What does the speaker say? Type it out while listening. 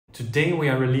Today we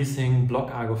are releasing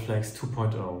Block Algo Flex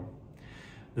 2.0.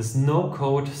 This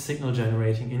no-code signal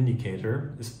generating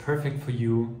indicator is perfect for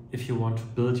you if you want to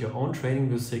build your own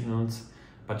TradingView signals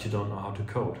but you don't know how to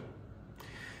code.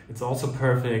 It's also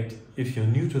perfect if you're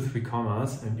new to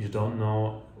 3-commerce and you don't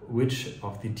know which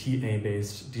of the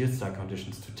TA-based deal start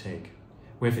conditions to take.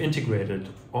 We have integrated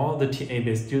all the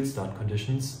TA-based deal start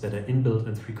conditions that are inbuilt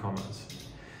in 3-commerce.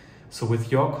 So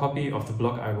with your copy of the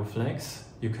Block Algo Flex,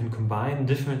 you can combine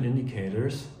different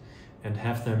indicators and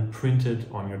have them printed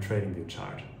on your TradingView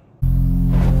chart.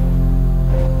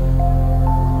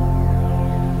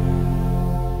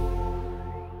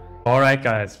 Alright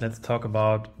guys, let's talk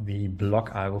about the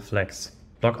Block Algo Flex.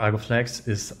 Block Algo Flex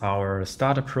is our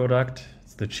starter product.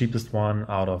 It's the cheapest one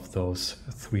out of those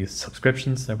 3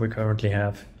 subscriptions that we currently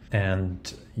have.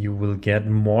 And you will get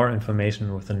more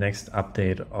information with the next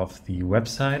update of the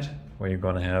website, where you're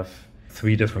going to have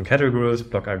 3 different categories: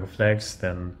 Block Algo Flex,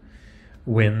 then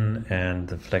Win, and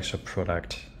the flagship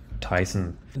product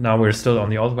Tyson. Now we're still on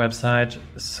the old website,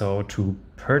 so to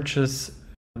purchase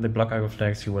the Block Algo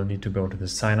Flex you will need to go to the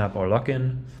sign up or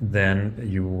login. Then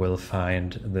you will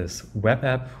find this web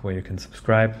app where you can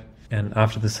subscribe, and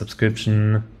after the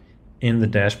subscription in the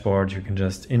dashboard you can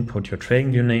just input your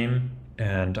TradingView name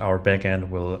and our backend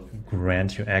will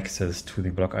grant you access to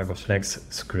the Block Algo Flex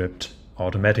script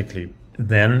automatically.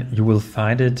 Then you will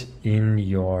find it in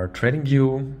your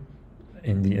TradingView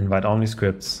in the invite-only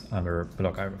scripts under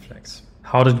Block Algo Flex.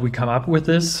 How did we come up with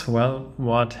this? Well,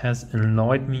 what has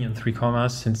annoyed me in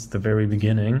 3-commerce since the very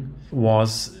beginning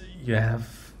was you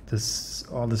have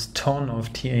all this ton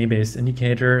of TA-based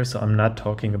indicators. So I'm not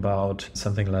talking about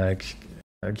something like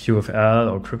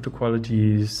QFL or crypto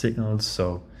quality signals,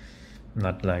 so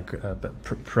not like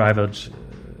private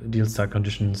deal start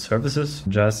condition services,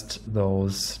 just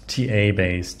those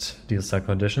TA-based deal start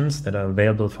conditions that are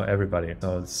available for everybody.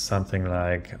 So it's something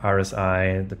like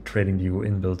RSI, the TradingView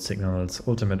inbuilt signals,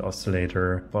 ultimate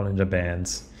oscillator, Bollinger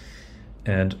Bands,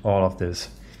 and all of this.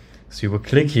 So you will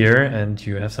click here and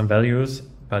you have some values,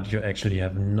 but you actually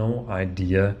have no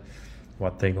idea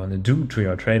what they're going to do to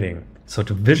your trading. So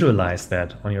to visualize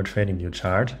that on your TradingView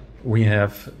chart, we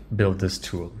have built this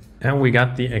tool. And we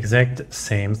got the exact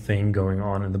same thing going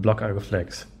on in the Block Algo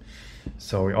Flex.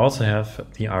 So we also have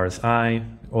the RSI,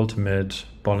 Ultimate,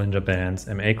 Bollinger Bands,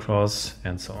 MA Cross,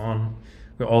 and so on.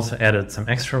 We also added some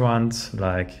extra ones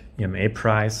like EMA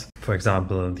price. For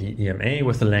example, the EMA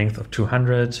with a length of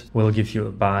 200 will give you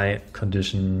a buy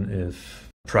condition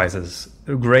if price is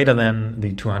greater than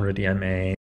the 200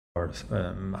 EMA or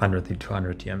under the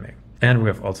 200 EMA. And we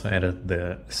have also added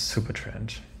the super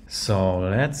trend. So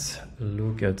let's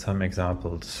look at some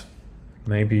examples.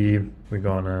 Maybe we're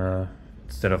gonna,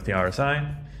 instead of the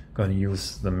RSI, gonna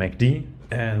use the MACD,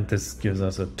 and this gives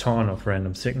us a ton of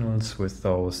random signals with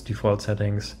those default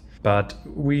settings. But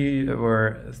we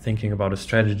were thinking about a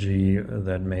strategy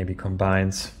that maybe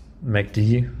combines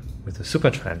MACD with a super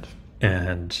trend,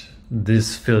 and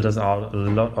this filters out a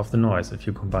lot of the noise if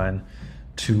you combine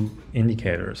 2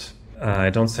 indicators. I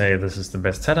don't say this is the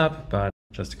best setup, but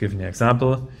just to give you an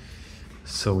example.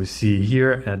 So we see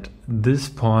here at this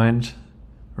point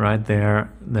right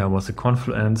there, there was a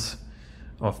confluence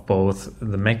of both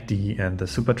the MACD and the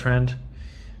super trend,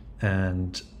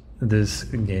 and this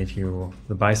gave you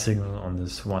the buy signal on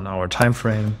this 1-hour time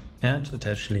frame, and it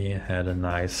actually had a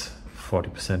nice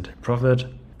 40% profit.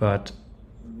 But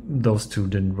those 2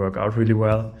 didn't work out really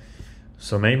well,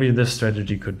 so maybe this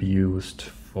strategy could be used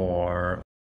for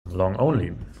long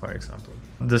only, for example.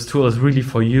 This tool is really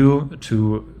for you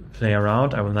to play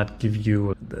around. I will not give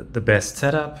you the best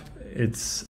setup.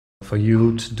 It's for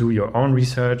you to do your own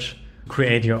research,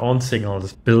 create your own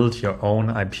signals, build your own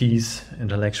IPs,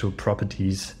 intellectual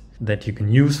properties that you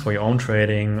can use for your own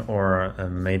trading, or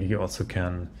maybe you also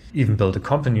can even build a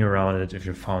company around it if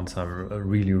you found some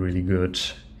really, really good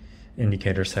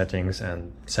indicator settings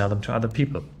and sell them to other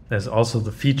people. There's also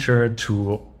the feature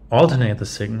to alternate the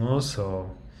signals.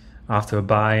 So after a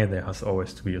buy, there has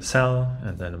always to be a sell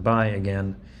and then a buy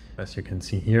again. As you can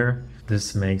see here,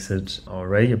 this makes it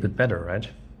already a bit better, right?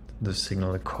 The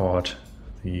signal caught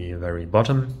the very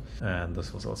bottom, and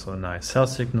this was also a nice sell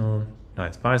signal,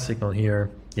 nice buy signal here.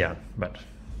 Yeah, but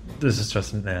this is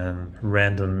just a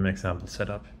random example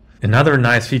setup. Another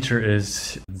nice feature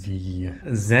is the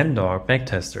Zendog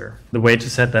backtester. The way to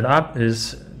set that up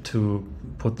is to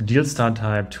put the deal start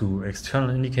type to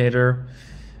external indicator,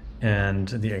 and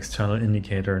the external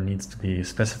indicator needs to be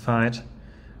specified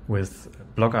with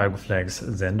Block Algo Flex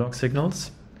Zendog signals,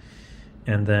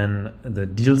 and then the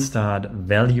deal start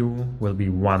value will be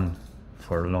 1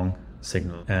 for a long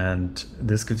signal, and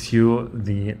this gives you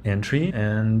the entry,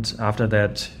 and after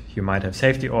that You might have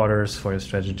safety orders for your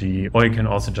strategy, or you can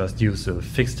also just use a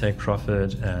fixed take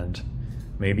profit and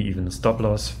maybe even a stop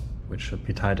loss, which should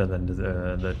be tighter than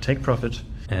the take profit.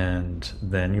 And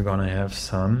then you're gonna have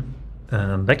some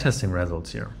backtesting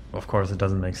results here. Of course, it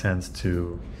doesn't make sense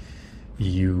to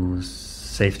use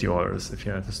safety orders if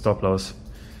you have a stop loss.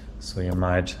 So you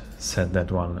might set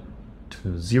that one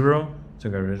to 0 to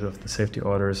get rid of the safety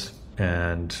orders.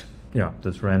 And yeah,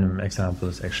 this random example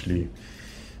is actually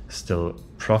still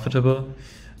profitable.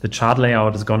 The chart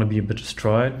layout is going to be a bit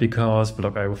destroyed because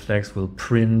Block Algo Flex will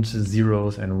print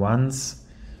zeros and ones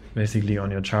basically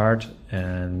on your chart,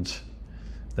 and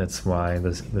that's why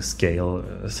the scale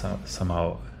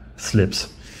somehow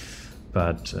slips.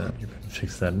 But you can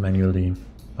fix that manually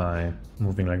by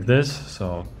moving like this.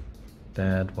 So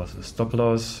that was a stop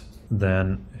loss.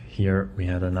 Then here we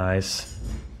had a nice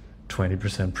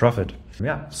 20% profit.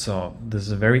 Yeah, so this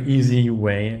is a very easy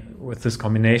way with this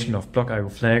combination of Block Algo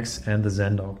Flex and the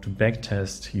Zendog to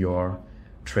backtest your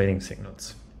trading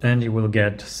signals. And you will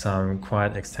get some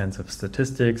quite extensive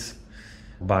statistics.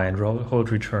 Buy and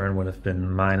hold return would have been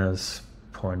minus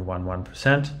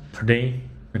 0.11% per day,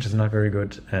 which is not very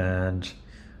good. And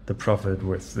the profit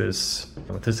with this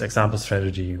example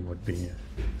strategy would be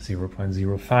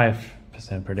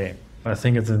 0.05% per day. I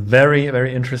think it's a very,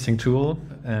 very interesting tool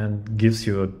and gives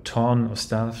you a ton of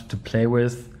stuff to play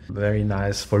with. Very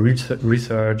nice for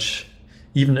research.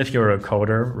 Even if you're a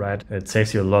coder, right? It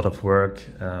saves you a lot of work,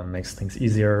 makes things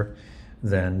easier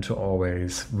than to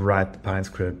always write the Python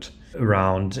script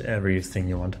around everything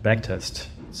you want to backtest.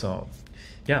 So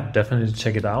yeah, definitely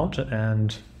check it out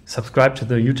and subscribe to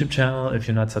the YouTube channel if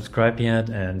you're not subscribed yet,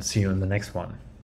 and see you in the next one.